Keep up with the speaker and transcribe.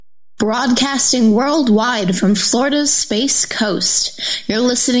Broadcasting worldwide from Florida's Space Coast, you're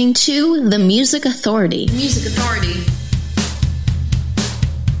listening to The Music Authority. Music Authority.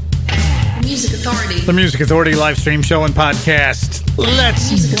 Music Authority. The Music Authority live stream show and podcast.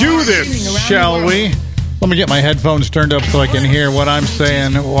 Let's do this, shall we? Let me get my headphones turned up so I can hear what I'm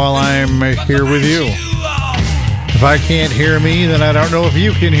saying while I'm here with you. If I can't hear me, then I don't know if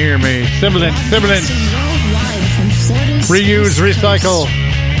you can hear me. Sibilance. Reuse, recycle,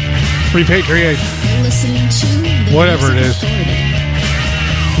 repatriate. Whatever it is.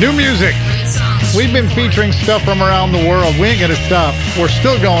 New music. We've been featuring stuff from around the world. We ain't going to stop. We're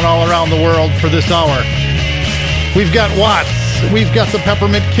still going all around the world for this hour. We've got Watts. We've got the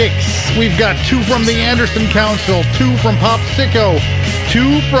Peppermint Kicks. We've got 2 from the Anderson Council, 2 from Pop Sicko,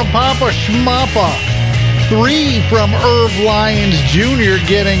 2 from Papa Schmappa, 3 from Irv Lyons Jr.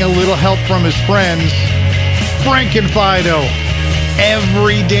 getting a little help from his friends, Frank and Fido,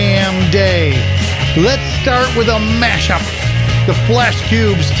 every damn day. Let's start with a mashup. The Flash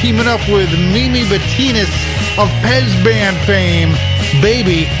Cubes teaming up with Mimi Bettinas of Pez Band fame.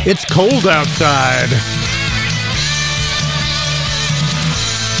 Baby, it's cold outside.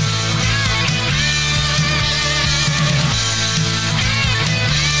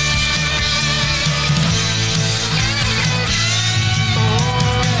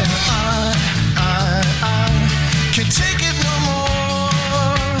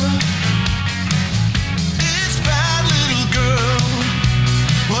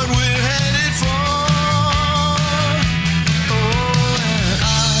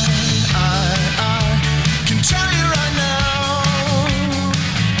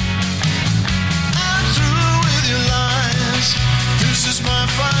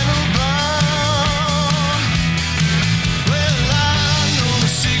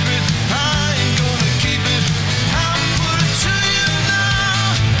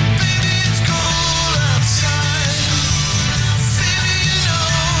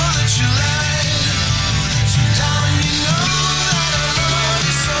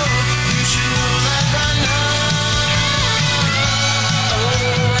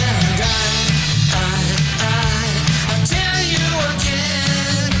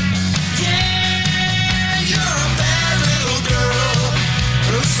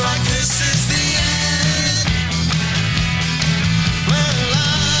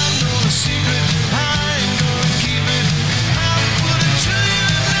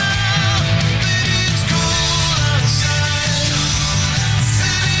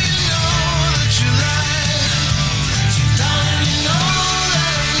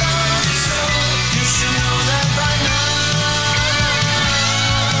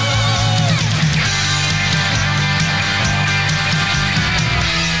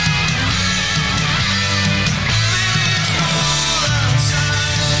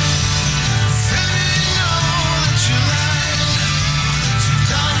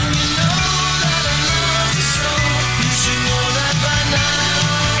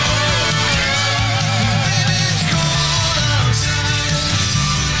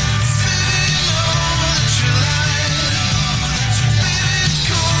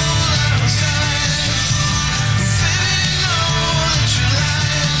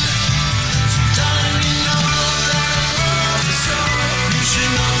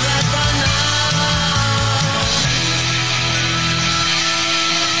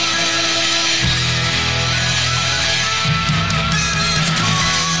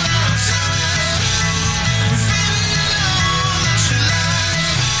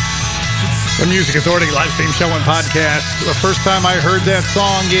 The Music Authority live stream show and podcast. The first time I heard that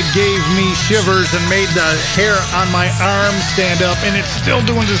song, it gave me shivers and made the hair on my arm stand up, and it's still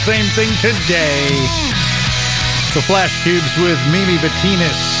doing the same thing today. The Flash Cubes with Mimi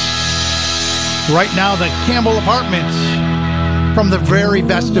Bettinas. Right now, the Campbell Apartment from the very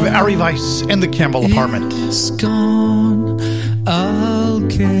best of Ari Weiss and the Campbell Apartment. It's gone, I'll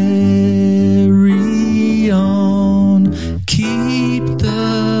carry on, keep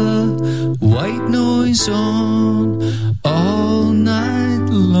the white noise on all night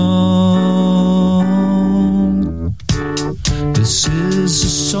long. This is a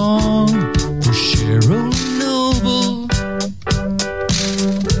song for Cheryl Noble.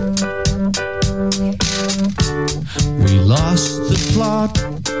 We lost the plot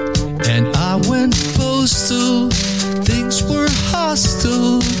and I went postal. Things were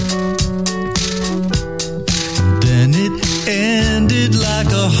hostile. Then it ended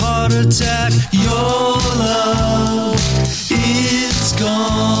like a heart attack. Your love is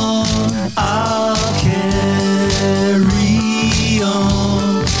gone. I'll carry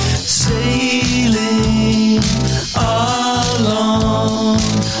on, sailing along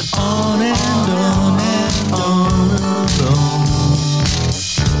on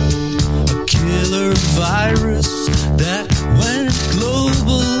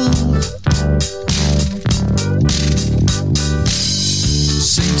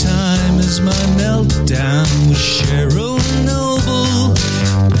is my meltdown with Cheryl Noble,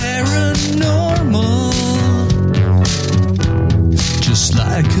 paranormal. Just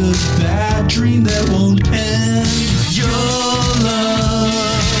like a bad dream that won't end. Your love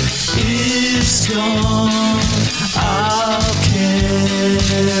is gone. I'll carry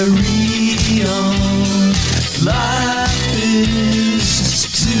on. Life is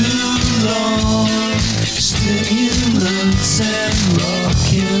too long. Stimulants and rock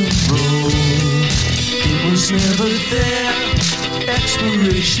and roll. It was never there.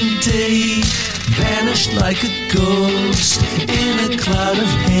 Expiration date vanished like a ghost in a cloud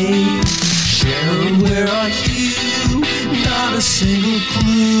of hate. Cheryl, where are you? Not a single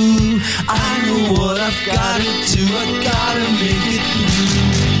clue. I know what I've gotta do. I gotta make it through.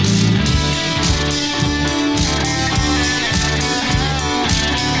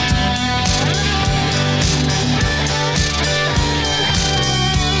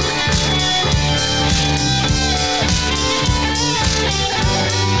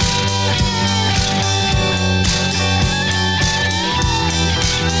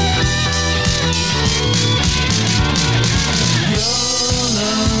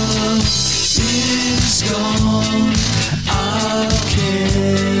 Gone, I'll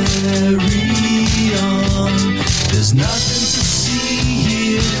carry on. There's nothing to see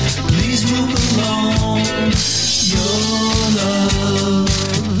here. Please move along. Your love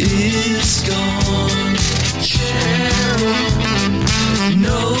is gone. Cheryl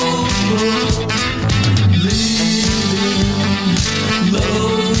Noble, living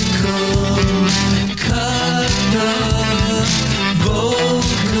local, cut the vocal.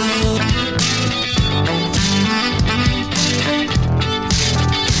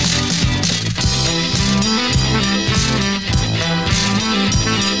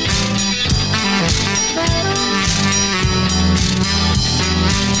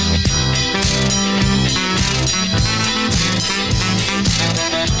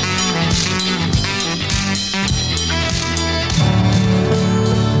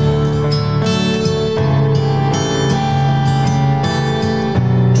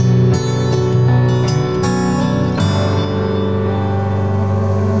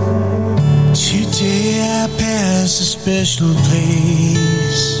 Special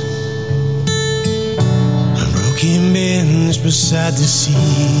place, a broken bench beside the sea.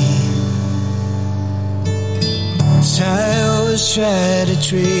 I always try to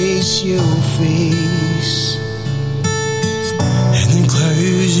trace your face, and the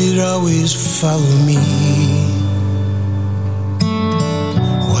clouds that always follow me.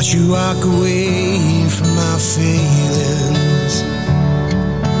 Watch you walk away from my feelings.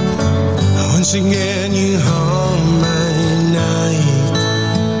 Once again you haunt my night.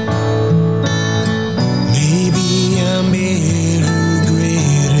 Maybe I'm regretting.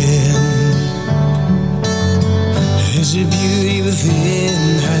 There's a beauty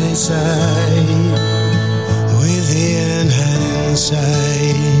within hindsight. Within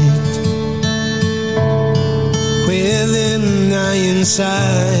hindsight. Within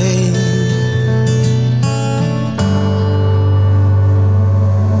hindsight.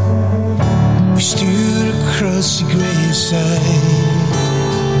 Stood across the graveside.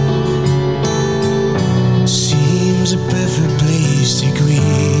 Seems a perfect place to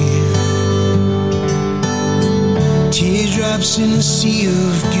grieve. Teardrops in a sea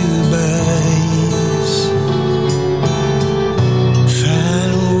of goodbyes.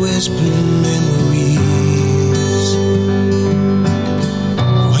 Final whispered memories.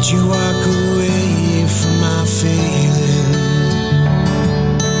 Watch you walk away from my feelings.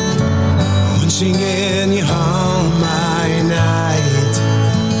 Once again you haunt my night.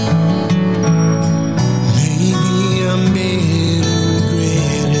 Maybe I'm regretting.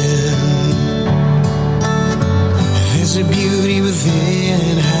 There's a beauty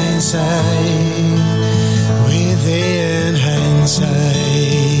within hindsight. Within hindsight.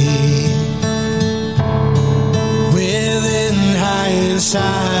 Within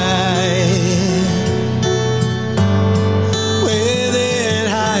hindsight. Within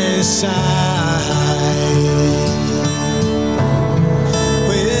hindsight.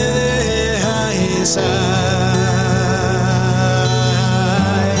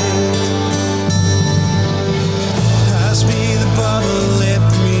 Pass me the bottle, let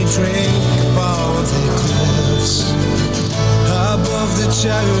me drink above the cliffs. Above the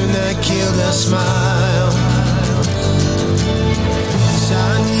town that killed a smile. 'Cause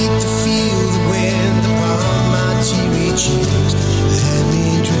I need to feel the wind upon my teary cheeks. Let me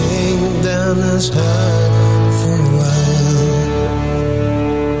drink down this heart for a while.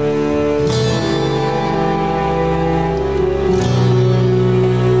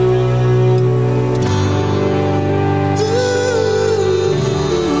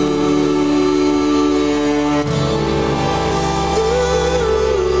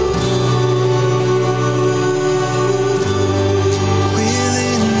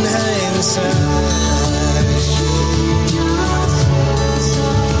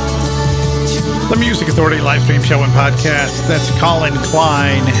 Music Authority live stream show and podcast. That's Colin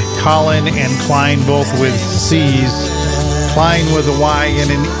Klein. Colin and Klein both with C's. Klein with a Y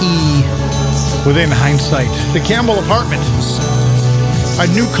and an E within hindsight. The Campbell Apartment. A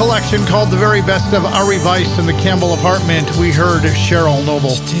new collection called The Very Best of Ari Weiss and the Campbell Apartment. We heard Cheryl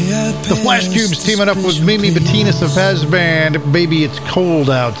Noble. The Flash Cubes teaming up with Mimi Bettinas of Fez Band. Baby, It's Cold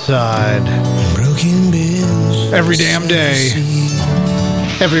Outside. Every damn day.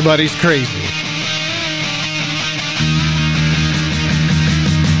 Everybody's crazy.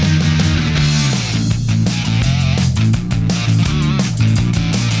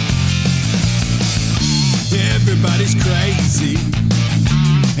 Everybody's crazy.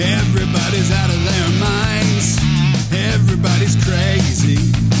 Everybody's out of their minds. Everybody's crazy.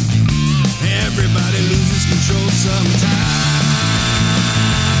 Everybody loses control sometimes.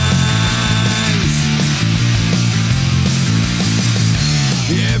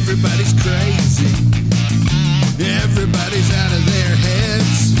 Everybody's crazy. Everybody's out of their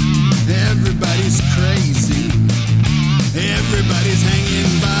heads. Everybody's crazy. Everybody's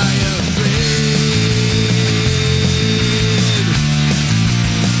hanging by a thread.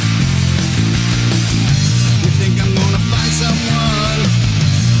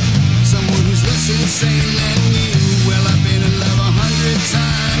 Someone who's less insane than you. Well, I've been in love 100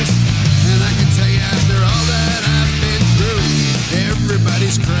 times, and I can tell you after all that I've been through,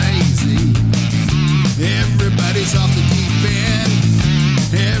 everybody's crazy. Everybody's off the deep end.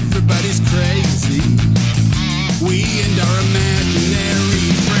 Everybody's crazy. We and our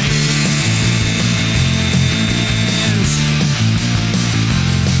imaginary friends.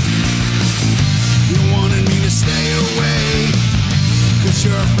 You wanted me to stay away, 'cause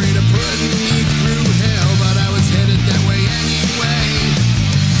you're afraid of putting me through hell, but I was headed that way anyway.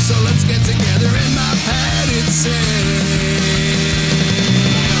 So let's get together in my padded cell.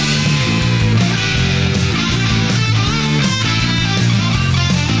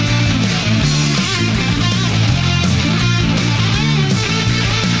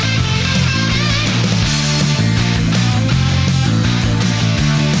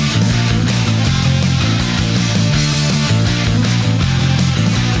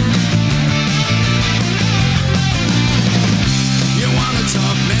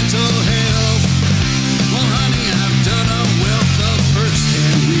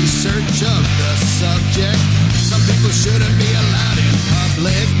 Of the subject, some people shouldn't be allowed in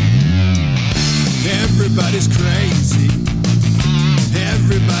public. Everybody's crazy.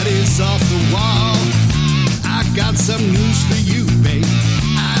 Everybody's off the wall. I got some news for you, babe.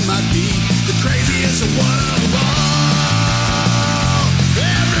 I might be the craziest one of all.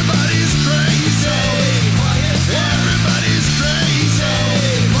 Everybody's crazy. Everybody's crazy.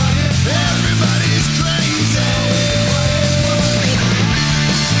 Everybody's crazy.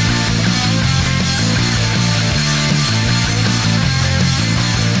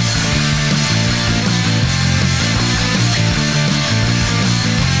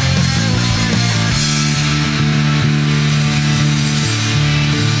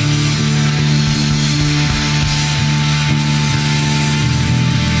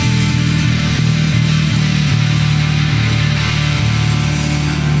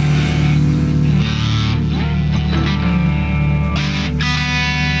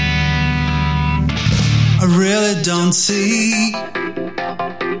 Really don't see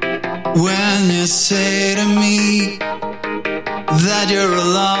when you say to me that you're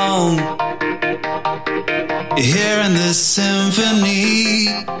alone here in this symphony.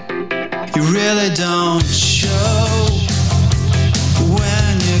 You really don't show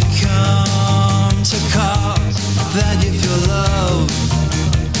when you come to call that you feel love,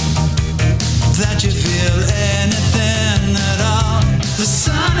 that you feel anything at all. The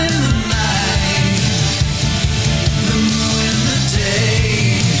sun in the night, the moon in the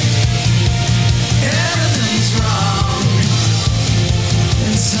day, everything's wrong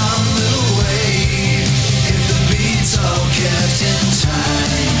in some little way. If the beats all kept in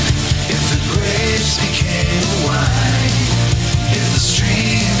time, if the grapes became a wine, if the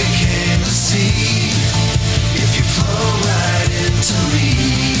stream became a sea, if you flow right into me,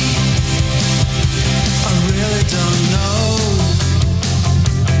 I really don't know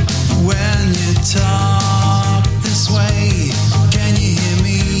when you talk this way. Can you hear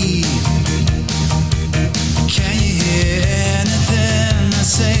me? Can you hear anything I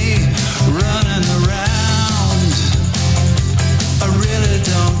say? Running around, I really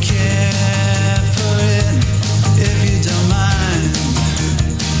don't care for it. If you don't mind,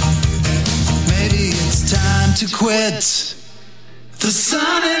 maybe it's time to quit. The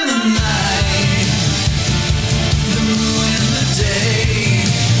sun in the night, the moon in the day,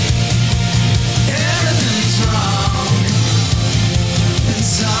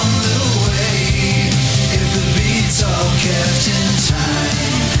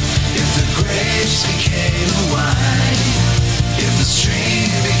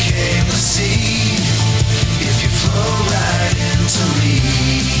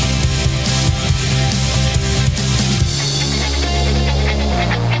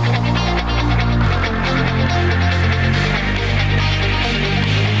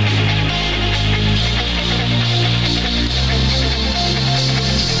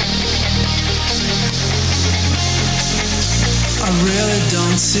 really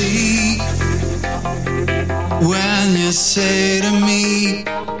don't see when you say to me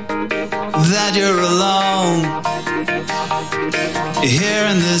that you're alone here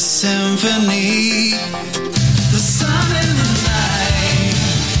in this symphony. The sun in the night,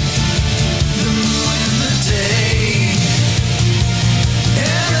 the moon in the day,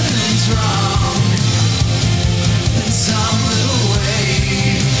 everything's wrong in some little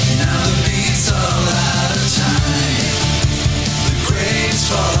way. Now the beats all out of time, the graves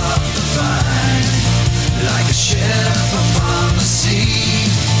fall off the vine like a ship upon the sea.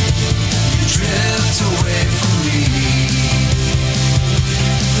 You drift away from me.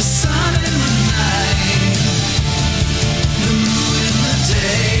 The sun in the night, the moon in the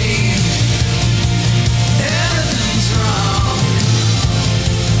day, everything's wrong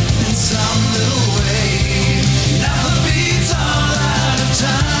in some little way. Now the beats all out of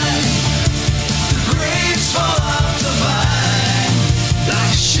time, the graves fall off the vine like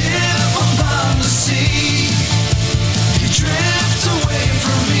a ship upon the sea. You drift away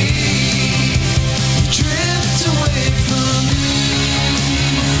from me, you drift away from me.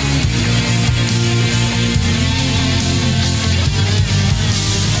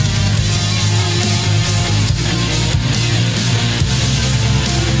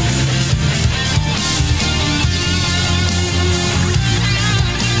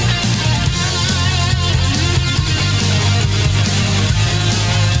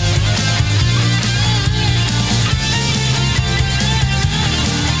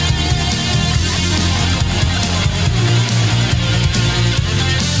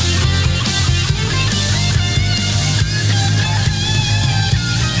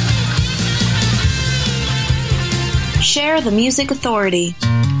 Share the Music Authority. A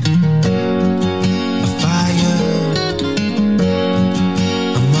fire,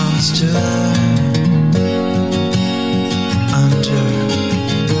 a monster under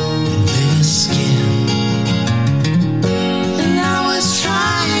this skin. And I was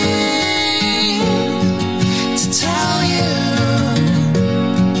trying to tell you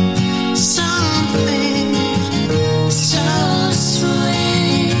something so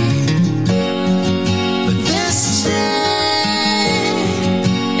sweet, but this day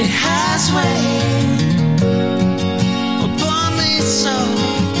it has weighed upon me so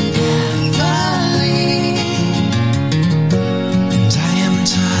heavily, and I am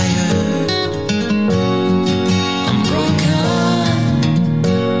tired, I'm broken,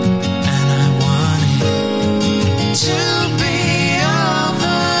 and I want it to be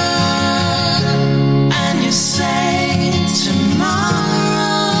over. And you say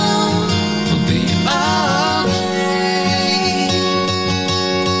tomorrow will be okay.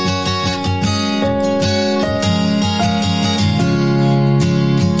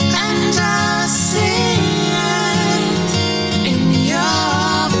 And I see it in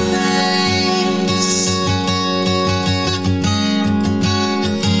your face.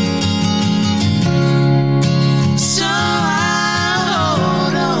 So I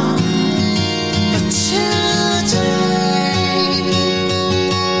hold on for today.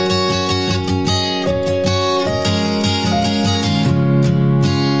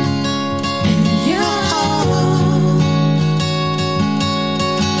 And you hold,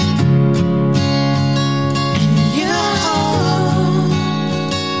 and you hold,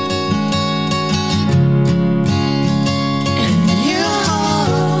 and you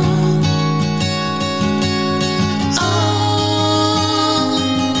hold, oh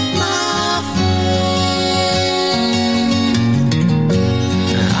my friend.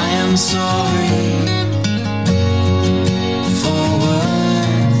 I am sorry for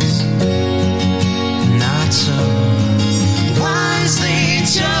words not so wisely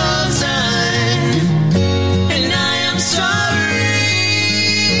chosen, and I am sorry,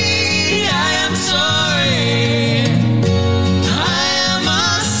 I am sorry, I am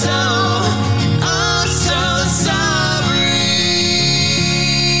oh so sorry.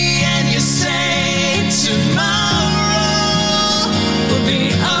 And you say tomorrow will be okay.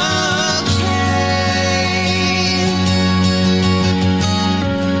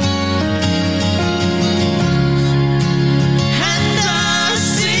 And I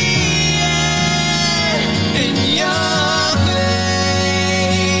see it in your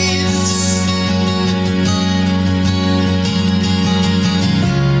face.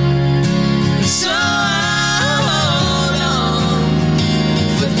 So I hold on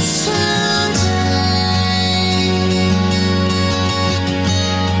for today.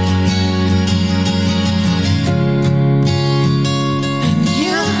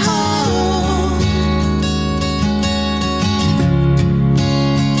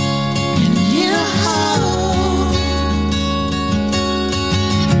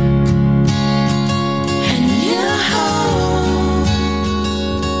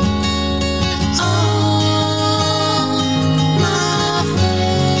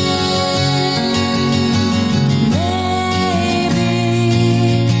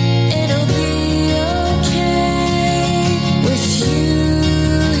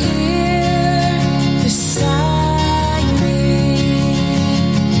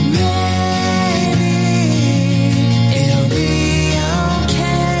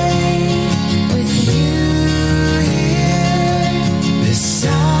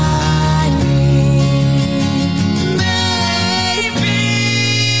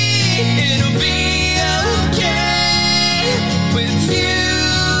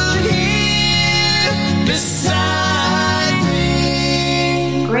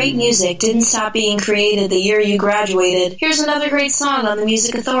 great music didn't stop being created the year you graduated, here's another great song on the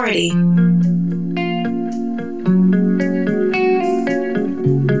Music Authority.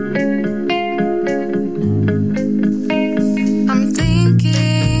 I'm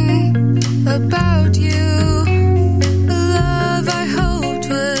thinking about you, the love I hoped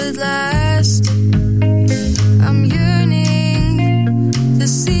would last. I'm yearning to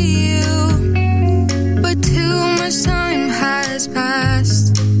see you, but too much time has passed.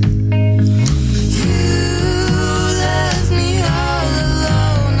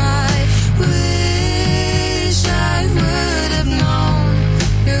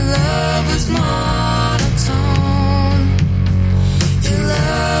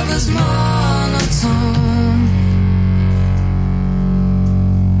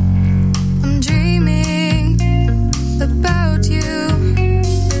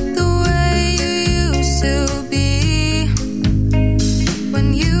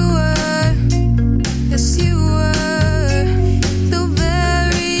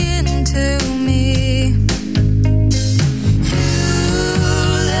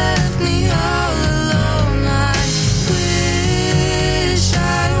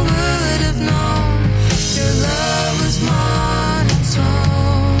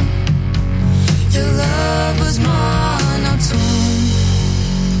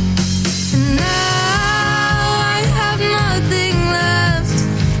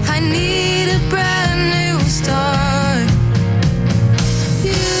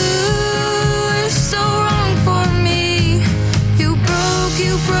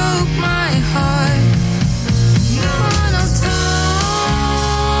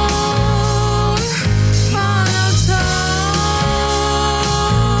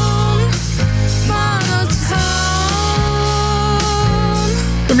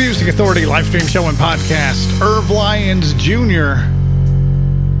 Authority live stream show and podcast. Irv Lyons Jr.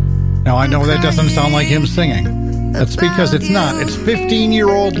 Now I know that doesn't sound like him singing. That's because it's not. It's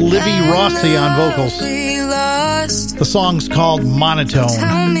 15-year-old Livy Rossi on vocals. The song's called Monotone.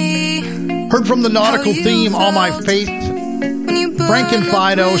 Heard from the Nautical Theme, All My Faith. Frank and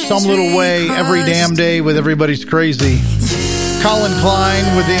Fido, Some Little Way, Every Damn Day with Everybody's Crazy. Colin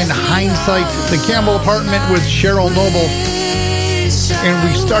Klein within Hindsight. The Campbell Apartment with Cheryl Noble. And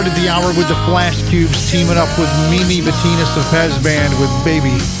we started the hour with the Flash Cubes teaming up with Mimi Bettinas of Pez Band with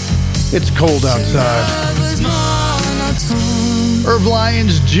Baby, It's Cold Outside. Irv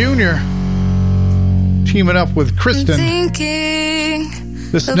Lyons Jr. teaming up with Kristen.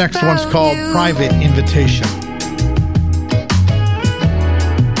 This next one's called Private Invitation.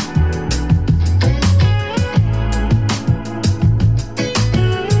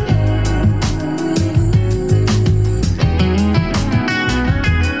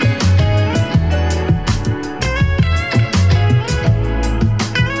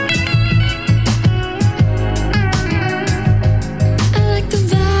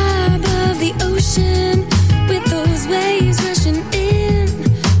 With those waves rushing in,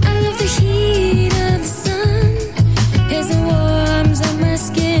 I love the heat of the sun.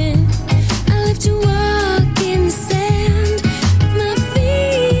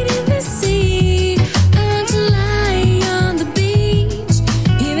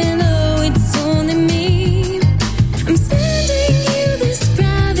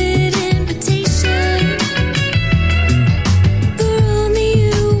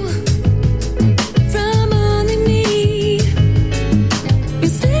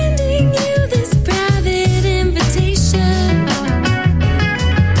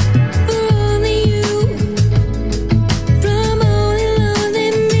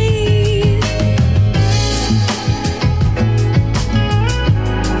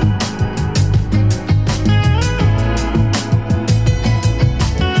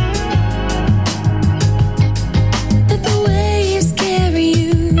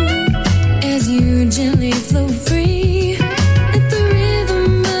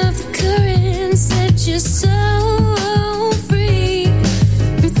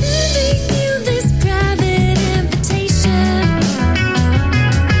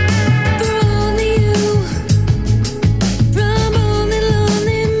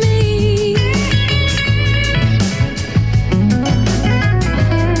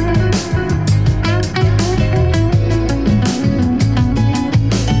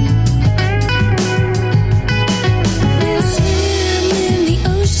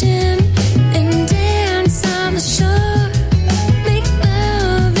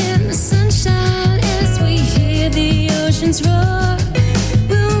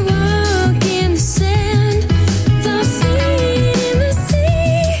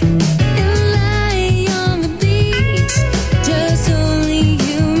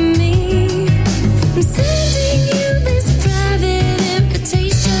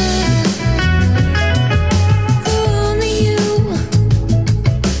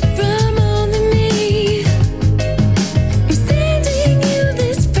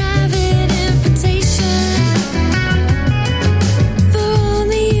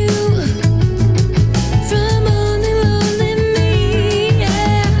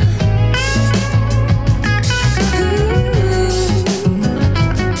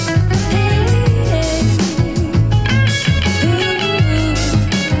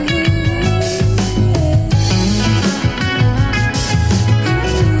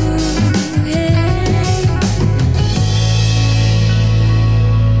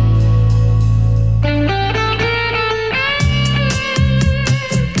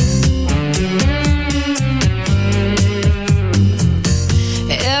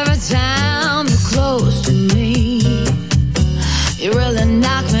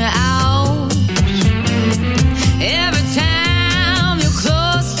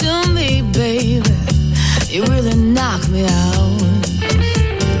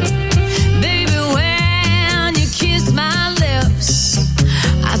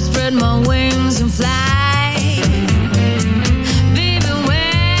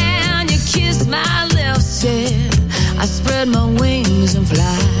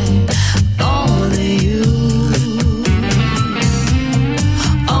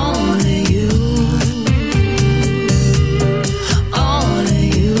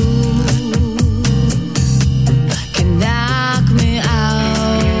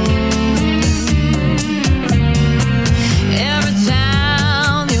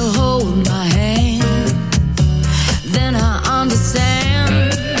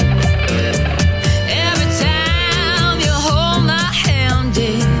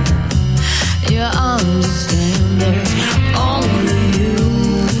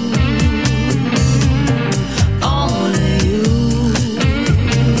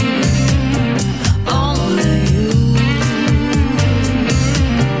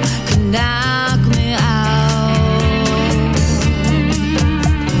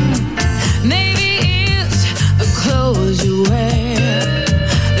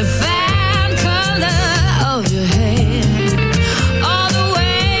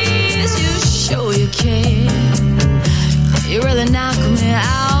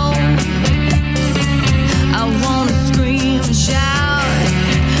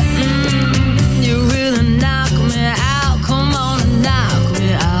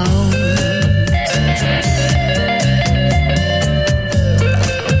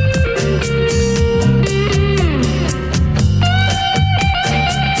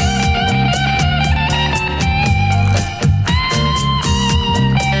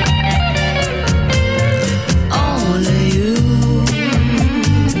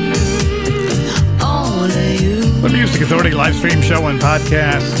 Authority live stream show and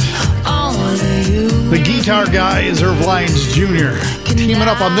podcast. The guitar guy is Irv Lyons Jr. Teaming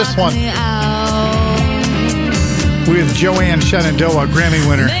up on this one with Joanne Shenandoah, Grammy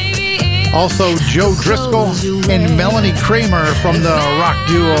winner. Also Joe Driscoll and Melanie Kramer from the rock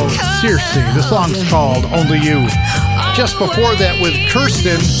duo Circe. The song's called Only You. Just before that with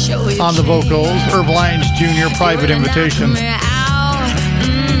Kirsten on the vocals, Irv Lyons Jr., Private Invitation.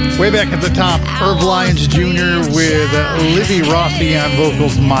 Way back at the top, Irv Lyons Jr. with Livy Rossi on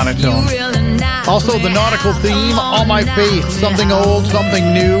vocals, monotone. Also the nautical theme, All My Faith, something old,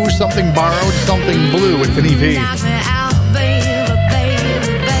 something new, something borrowed, something blue with an EP.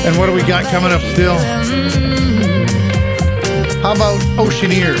 And what do we got coming up still? How about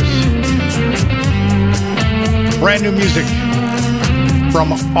Oceaneers? Brand new music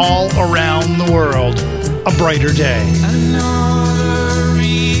from all around the world. A Brighter Day. I know the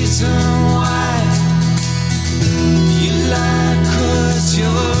reason why you lie, 'cause you're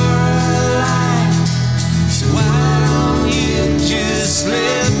alive. So why don't you just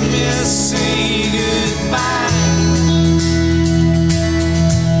let me say goodbye?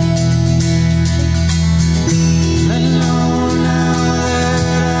 I know now that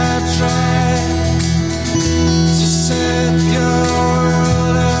I tried to set your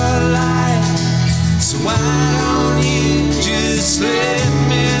world alight. So why don't you just let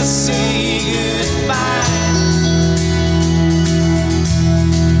me say goodbye?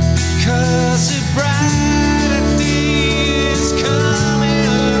 'Cause a brighter day is coming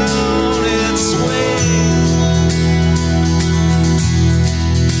on its way.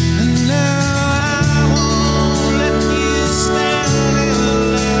 And now I won't let you stand and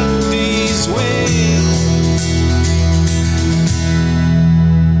let these ways.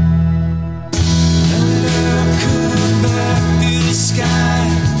 Sky,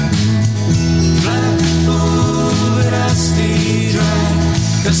 black fool, but I stay dry,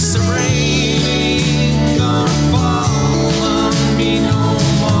 'cause the rain ain't gonna fall on me no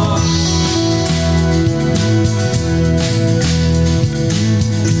more.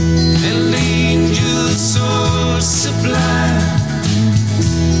 And angels so sublime,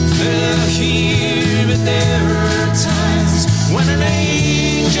 they're here, but there are times when an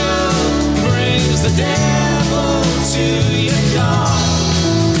angel brings the devil to your door.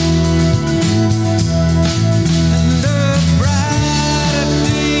 And the brighter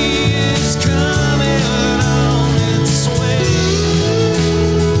day is coming on its way.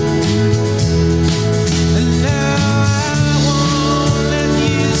 And now I won't let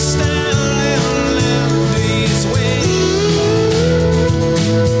you stand and live these ways.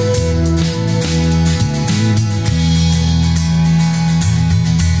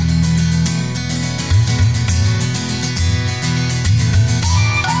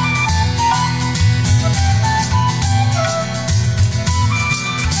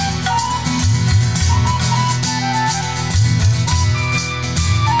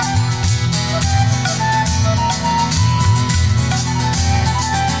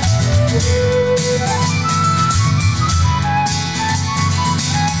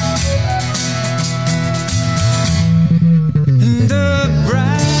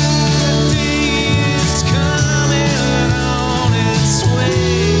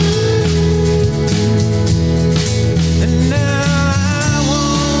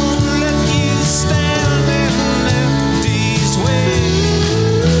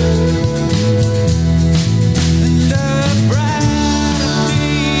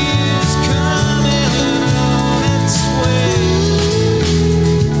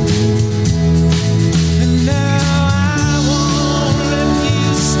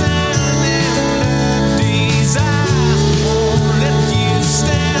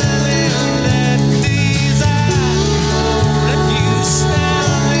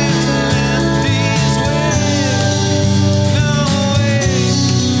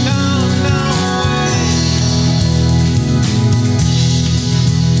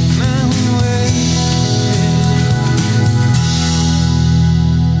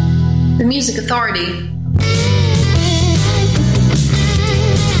 Music Authority.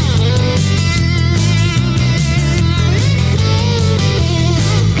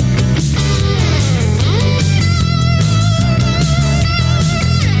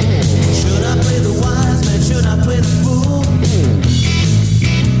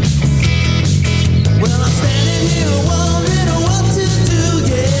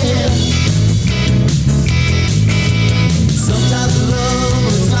 Sometimes love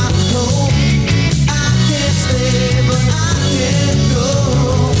is like gold. I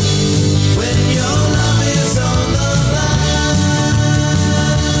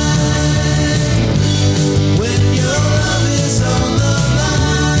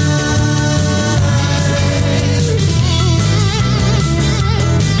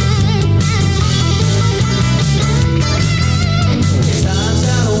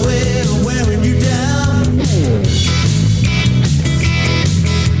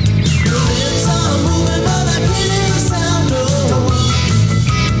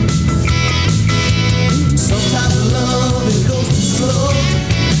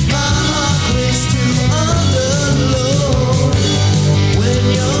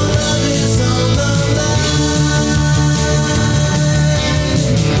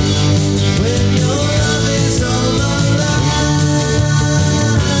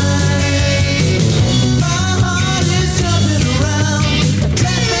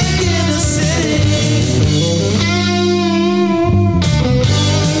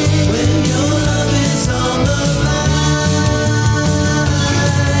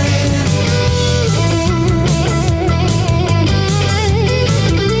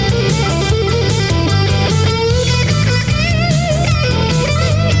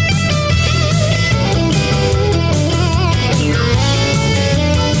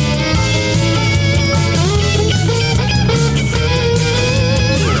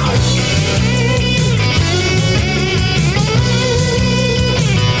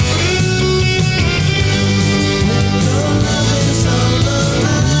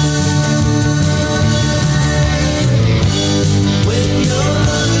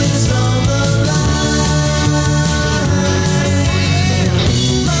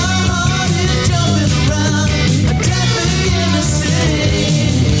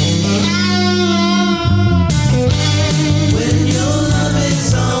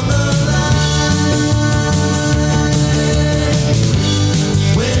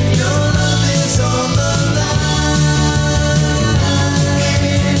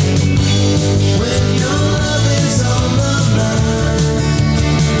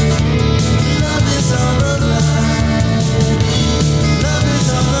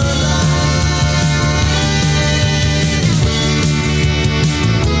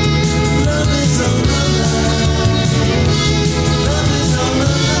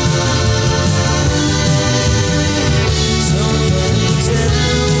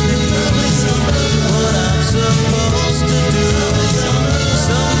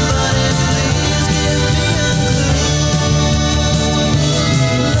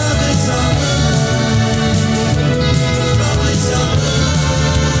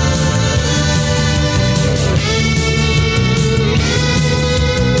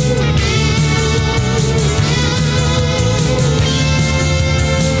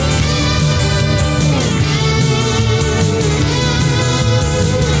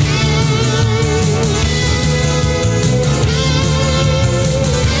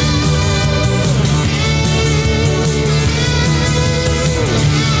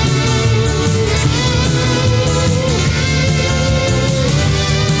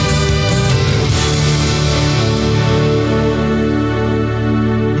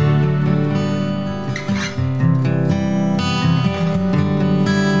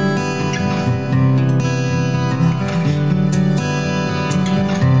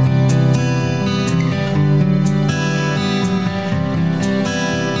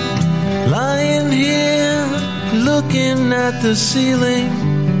looking at the ceiling,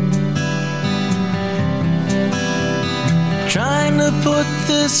 trying to put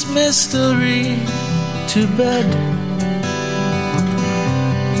this mystery to bed.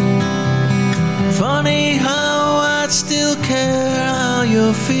 Funny how I'd still care how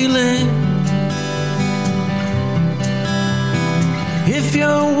you're feeling. If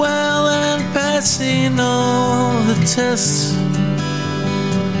you're well and passing all the tests,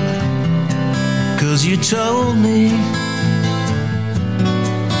 'cause you told me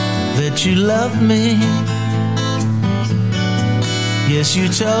that you love me. Yes, you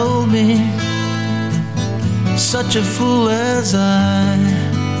told me, such a fool as I.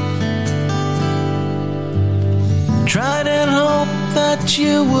 Tried and hoped that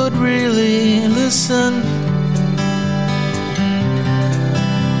you would really listen.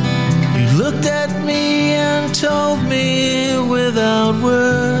 You looked at me and told me without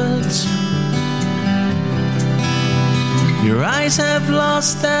words, your eyes have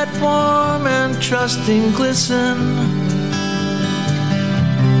lost that warm and trusting glisten.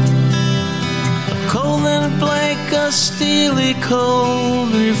 A cold and blank, a steely cold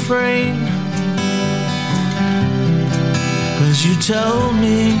refrain. 'Cause you told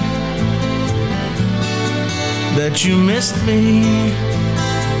me that you missed me.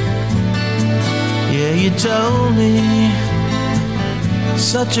 Yeah, you told me,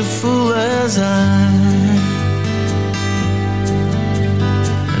 such a fool as I.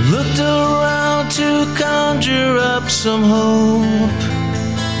 Looked around to conjure up some hope,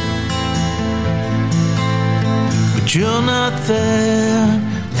 but you're not there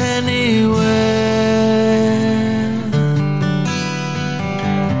anywhere.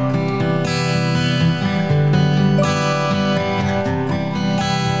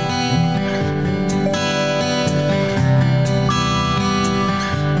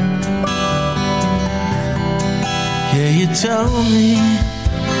 Yeah, you told me.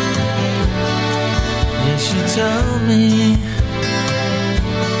 Yes, you told me.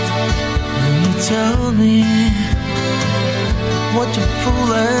 And you told me, what a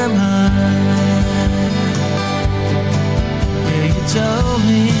fool am I? Yeah, you told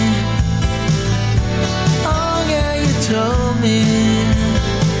me. Oh yeah, you told me.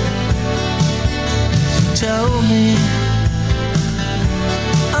 You told me.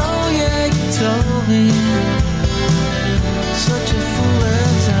 Oh yeah, you told me. Such a fool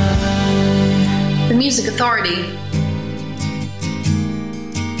as I. The Music Authority.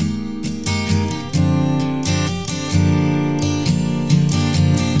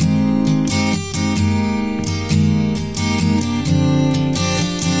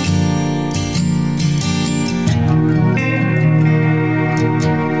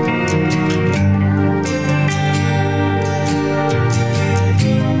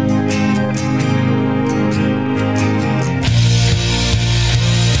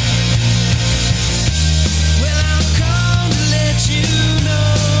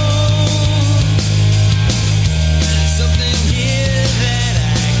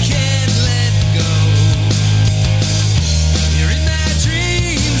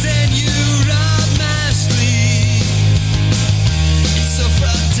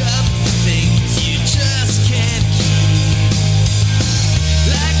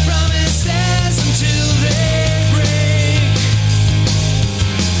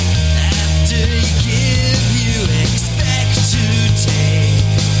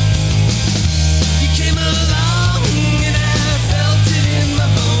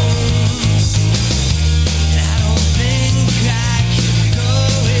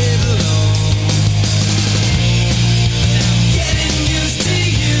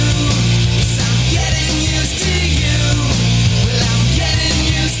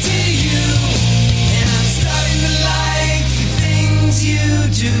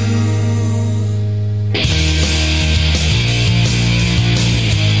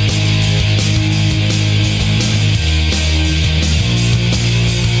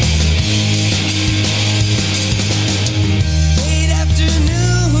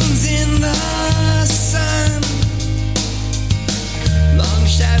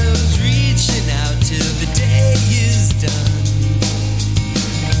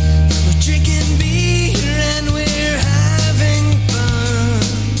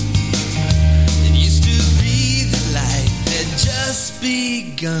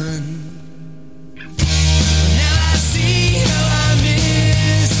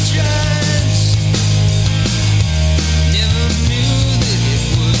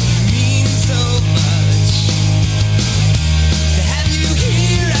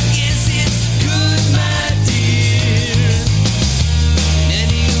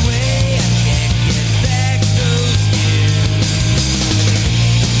 Anyway, I can't get back those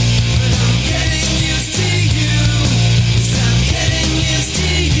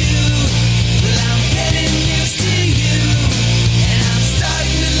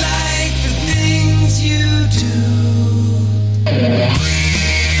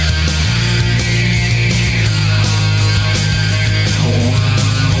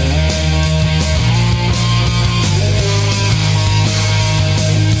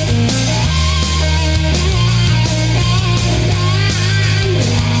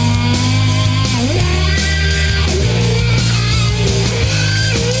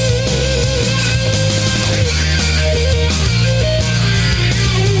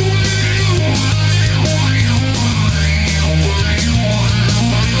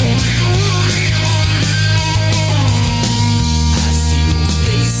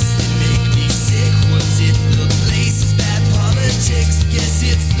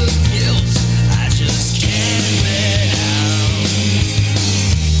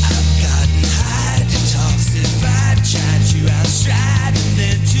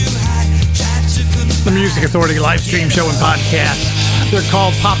The Music Authority live stream show and podcast. They're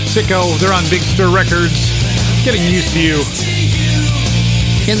called Pop Sicko. They're on Big Stir Records. Getting Used to You.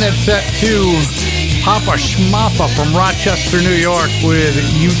 In that set, too, Papa Schmappa from Rochester, New York with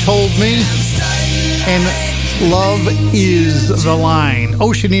You Told Me. And Love Is the Line.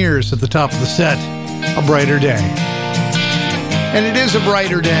 Oceaneers at the top of the set. A brighter day. And it is a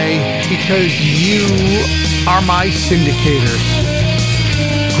brighter day because you are my syndicators.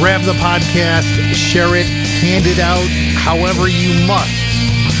 Grab the podcast, share it, hand it out however you must.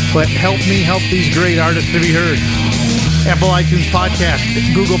 But help me help these great artists to be heard. Apple iTunes Podcast,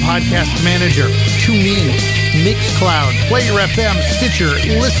 Google Podcast Manager, TuneIn, Mixcloud, Player FM, Stitcher,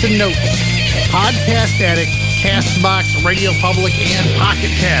 Listen Notes, Podcast Addict, CastBox, Radio Public, and Pocket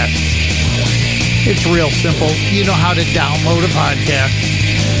Cast. It's real simple. You know how to download a podcast.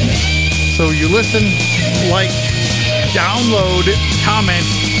 So you listen, like, download, comment,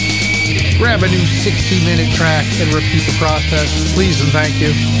 grab a new 60-minute track, and repeat the process. Please and thank you.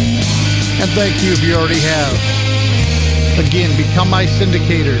 And thank you if you already have. Again, become my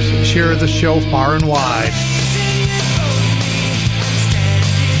syndicators and share the show far and wide.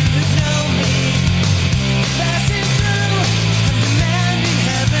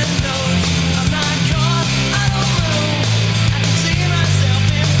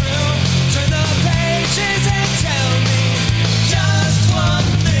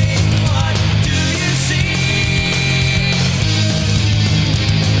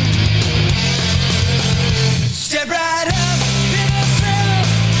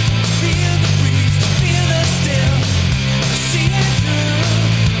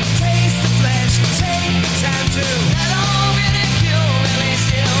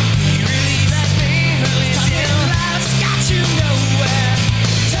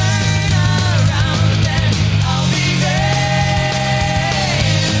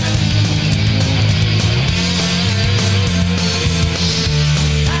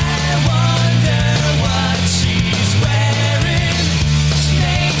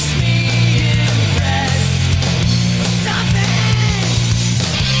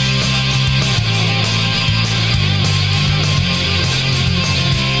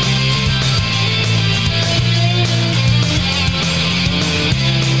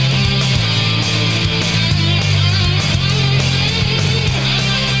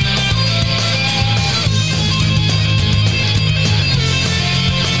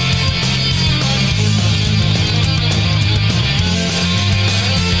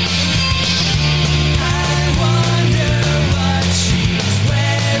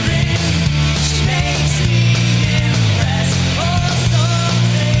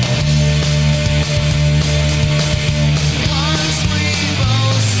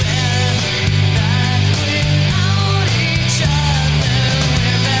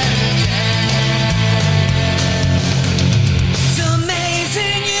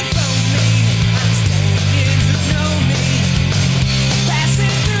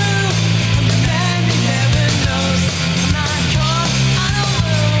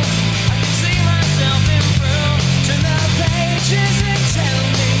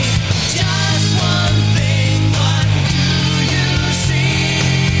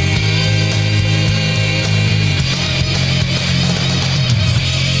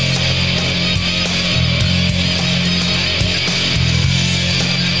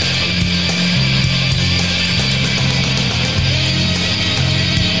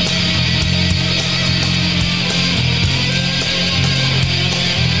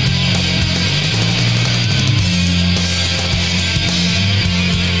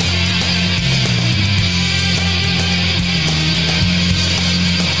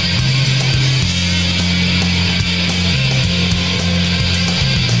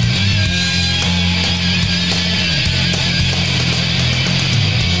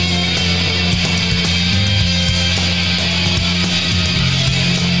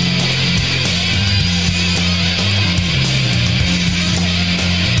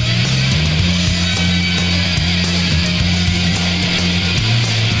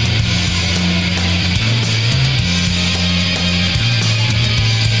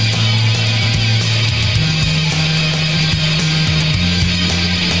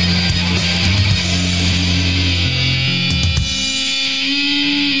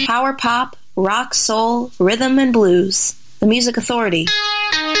 Power pop, rock, soul, rhythm, and blues. The Music Authority.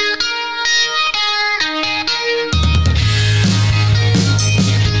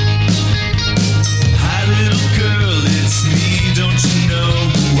 Hi, little girl, it's me. Don't you know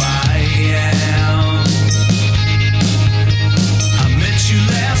who I am? I met you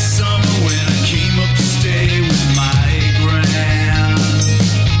last summer when I came up to stay with my grand.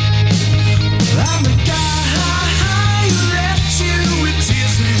 Well, I'm a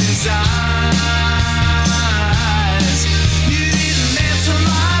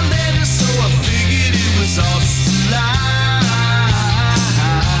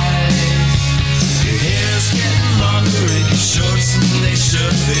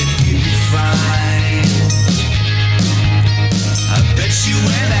that you'd find. I bet you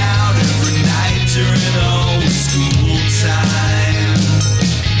went out every night during old school time.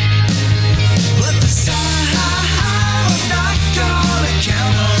 But this time I'm not gonna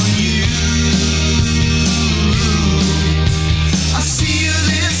count on you. I'll see you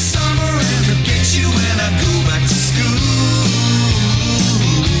this summer and forget you when I go back to school.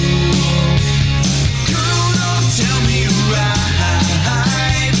 Girl, don't tell me you're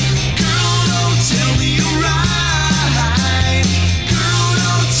right. Girl, don't tell me you're right. Girl,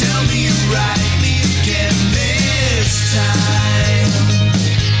 don't tell me you're right. Me again this time.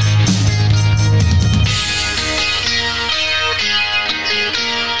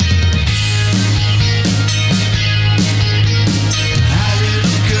 Hi,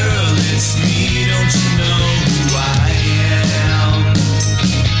 little girl, it's me. Don't you know who I am?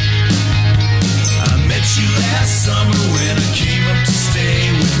 I met you last summer when I came up to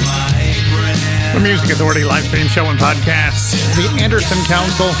stay with my friend. The Music Authority live stream show and podcast. The Anderson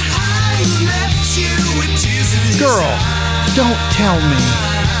Council. I left you with tears in your Girl, don't tell me.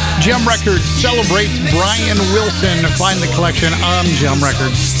 Gem Records celebrates Brian Wilson. Find the collection on Gem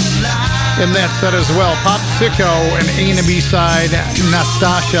Records. And that set as well. Pop Sicko and A and B side,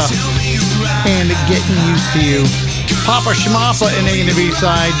 Nastasha and Getting Used to You. Papa Schmappa and A and B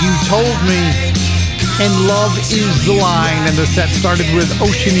side, You Told Me. And Love Is the Line. And the set started with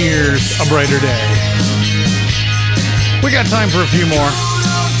Oceaneers, A Brighter Day. We got time for a few more.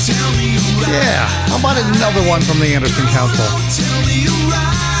 Yeah, how about another one from the Anderson Council?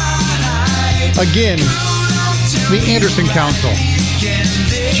 Again, the Anderson Council.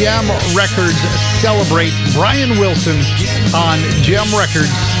 Gem Records celebrate Brian Wilson on Gem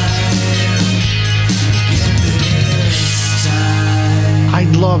Records.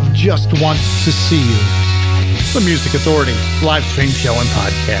 I'd love just once to see you. The Music Authority live stream show and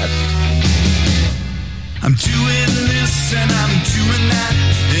podcast. I'm doing this and I'm doing that,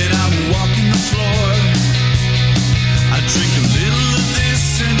 and I'm walking the floor. I drink a little of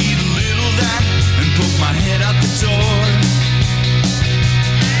this and eat a little of that, and poke my head out the door.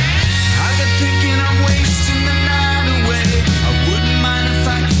 I got thinking I'm wasting the night away. I wouldn't mind if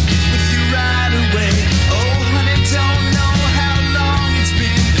I could get with you right away. Oh, honey, don't know how long it's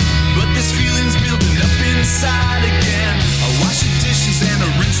been, but this feeling's building up inside again. I wash the dishes and I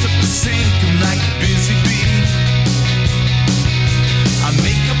rinsed up the sink. I'm like a busy bee. I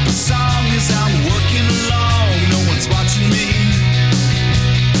make up a song as I'm working along. No one's watching me.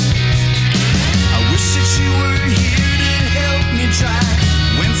 I wish that you were here to help me try.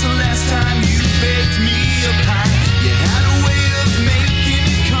 When's the last time you baked me a pie? You had a way of making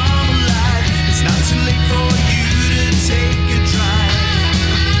it come alive. It's not too late for you to take a drive.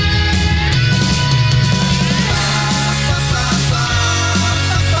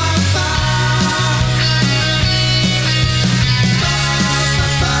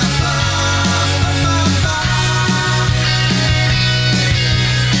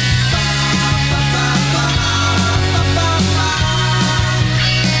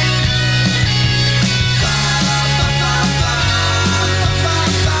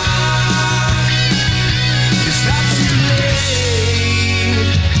 It's not too late.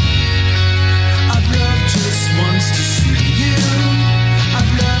 I'd love just once to see you. I'd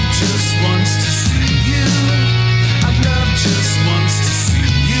love just once to see you. I'd love just once to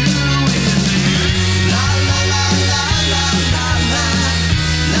see you in the new. La la la la la la la.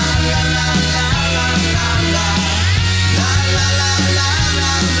 La la la la la la la. La la la la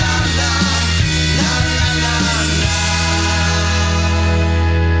la la la. La la la la.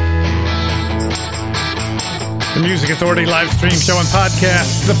 The Music Authority live stream show and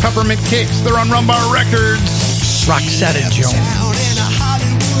podcast. The Peppermint Kicks. They're on Rumbar Records. Roxetta Jones. Down in a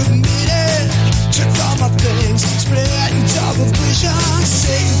Hollywood meeting, took all my things, split in double vision,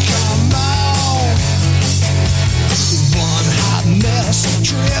 saying, come on. One hot mess,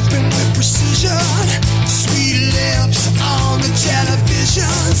 dripping with precision, sweet lips on the television,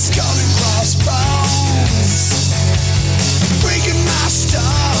 skull and crossbones, breaking my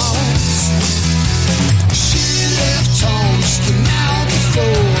stones. She left home just an hour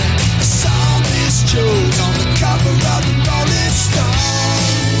before. I saw Miss Jones on the cover of the Rolling Stone.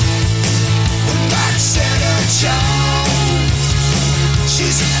 Roxetta Jones,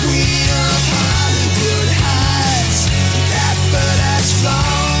 she's a queen of Hollywood Heights. That bird has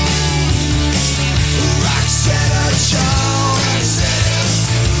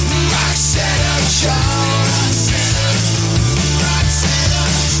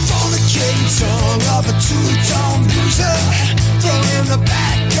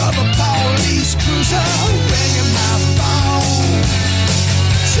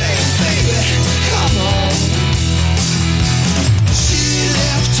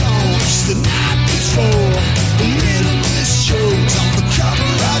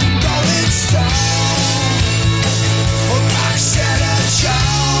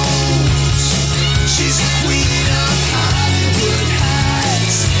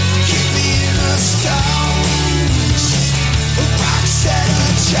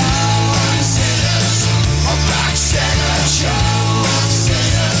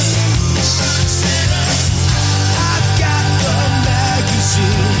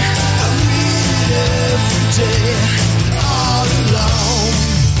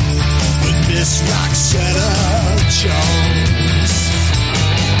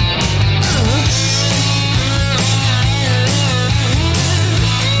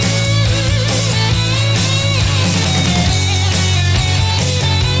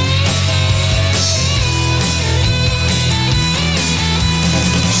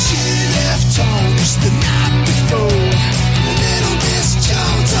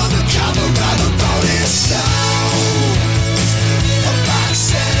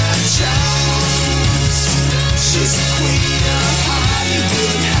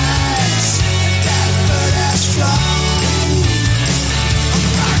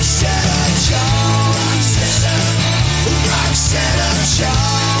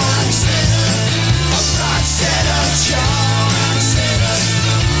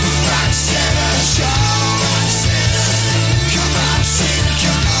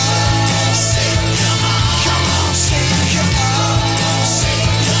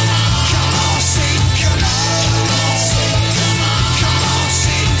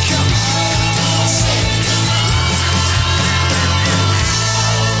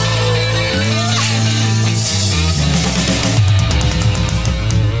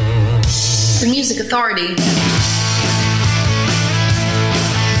Authority.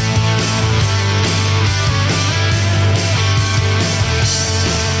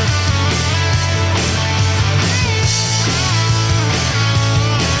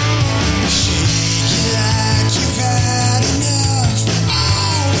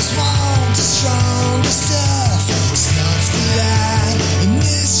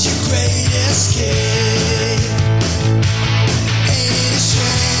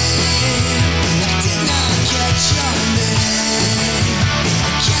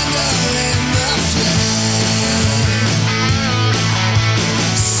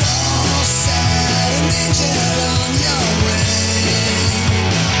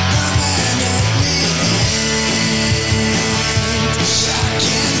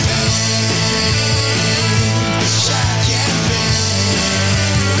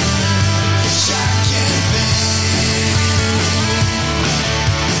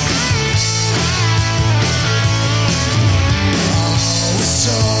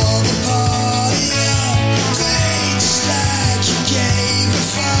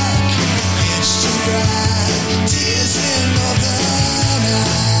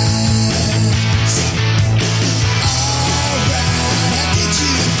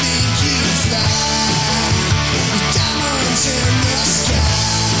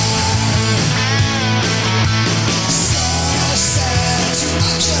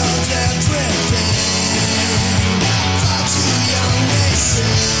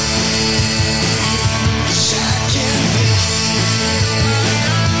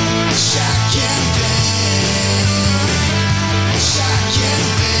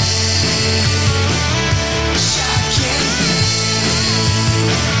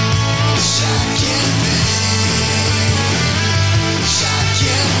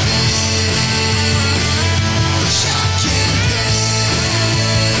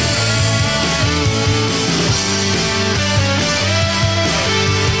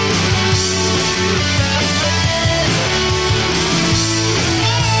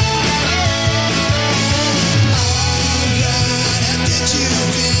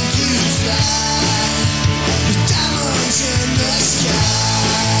 Fly.